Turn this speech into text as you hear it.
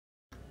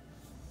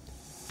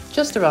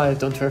Just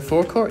arrived onto our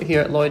forecourt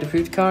here at Lloyd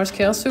Approved Cars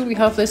Kelso. We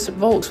have this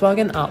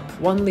Volkswagen Up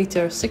 1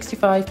 litre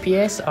 65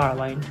 PS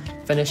R-Line,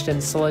 finished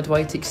in solid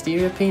white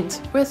exterior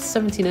paint with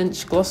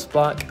 17-inch gloss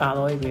black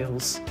alloy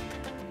wheels.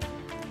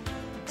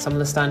 Some of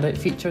the standout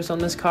features on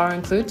this car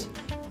include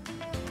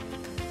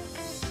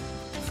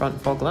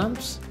front fog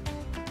lamps,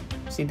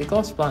 see the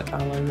gloss black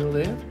alloy wheel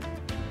there,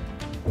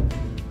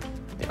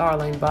 the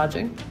R-Line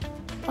badging,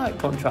 black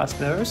contrast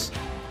mirrors,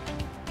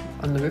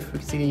 on the roof we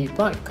can see the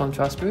black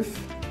contrast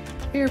roof,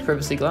 rear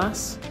privacy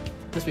glass.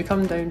 As we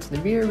come down to the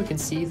rear we can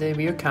see the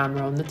rear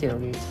camera on the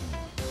tailgate.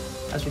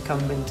 As we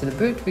come into the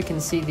boot we can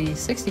see the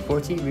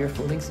 60/40 rear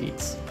folding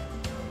seats.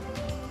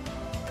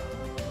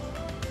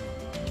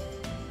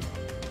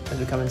 As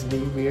we come into the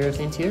rear of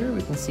the interior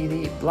we can see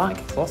the black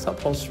cloth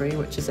upholstery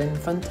which is in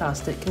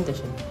fantastic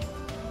condition.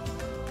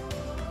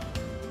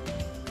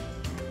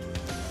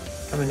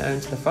 Coming down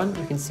to the front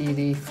we can see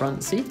the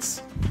front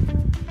seats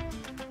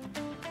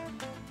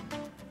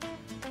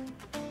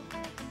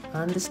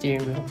and the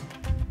steering wheel.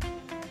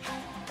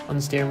 On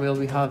the steering wheel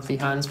we have the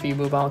hands-free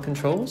mobile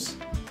controls,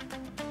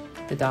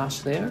 the dash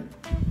there,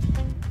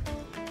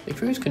 the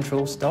cruise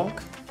control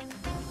stalk,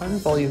 and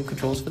volume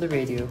controls for the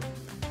radio.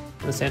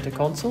 On the centre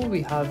console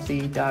we have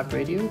the DAB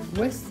radio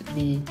with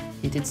the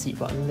heated seat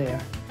button there.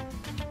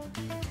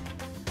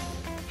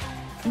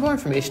 For more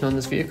information on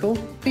this vehicle,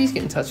 please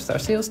get in touch with our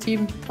sales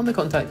team on the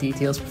contact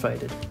details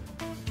provided.